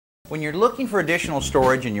When you're looking for additional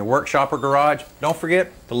storage in your workshop or garage, don't forget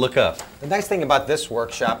to look up. The nice thing about this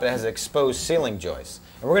workshop, it has exposed ceiling joists.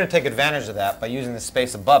 And we're going to take advantage of that by using the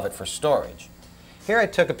space above it for storage. Here I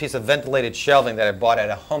took a piece of ventilated shelving that I bought at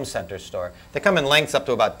a home center store. They come in lengths up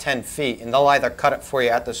to about 10 feet, and they'll either cut it for you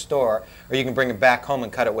at the store, or you can bring it back home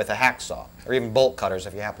and cut it with a hacksaw, or even bolt cutters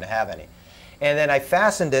if you happen to have any. And then I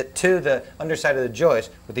fastened it to the underside of the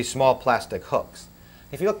joist with these small plastic hooks.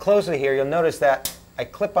 If you look closely here, you'll notice that I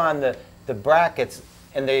clip on the brackets,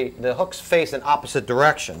 and the hooks face in opposite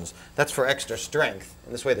directions. That's for extra strength,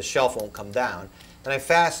 and this way the shelf won't come down. And I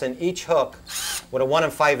fasten each hook with a 1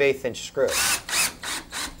 5/8 inch screw.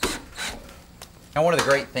 Now, one of the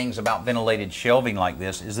great things about ventilated shelving like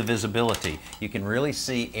this is the visibility. You can really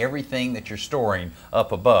see everything that you're storing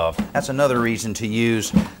up above. That's another reason to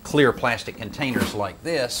use clear plastic containers like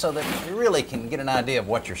this so that you really can get an idea of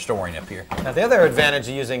what you're storing up here. Now, the other advantage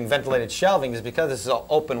of using ventilated shelving is because this is an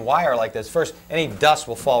open wire like this, first, any dust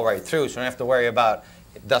will fall right through, so you don't have to worry about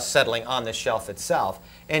dust settling on the shelf itself.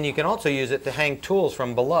 And you can also use it to hang tools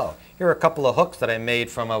from below. Here are a couple of hooks that I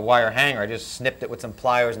made from a wire hanger. I just snipped it with some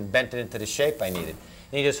pliers and bent it into the shape I needed.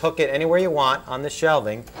 And you just hook it anywhere you want on the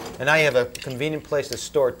shelving, and now you have a convenient place to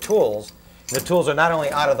store tools. And the tools are not only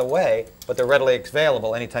out of the way, but they're readily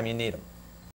available anytime you need them.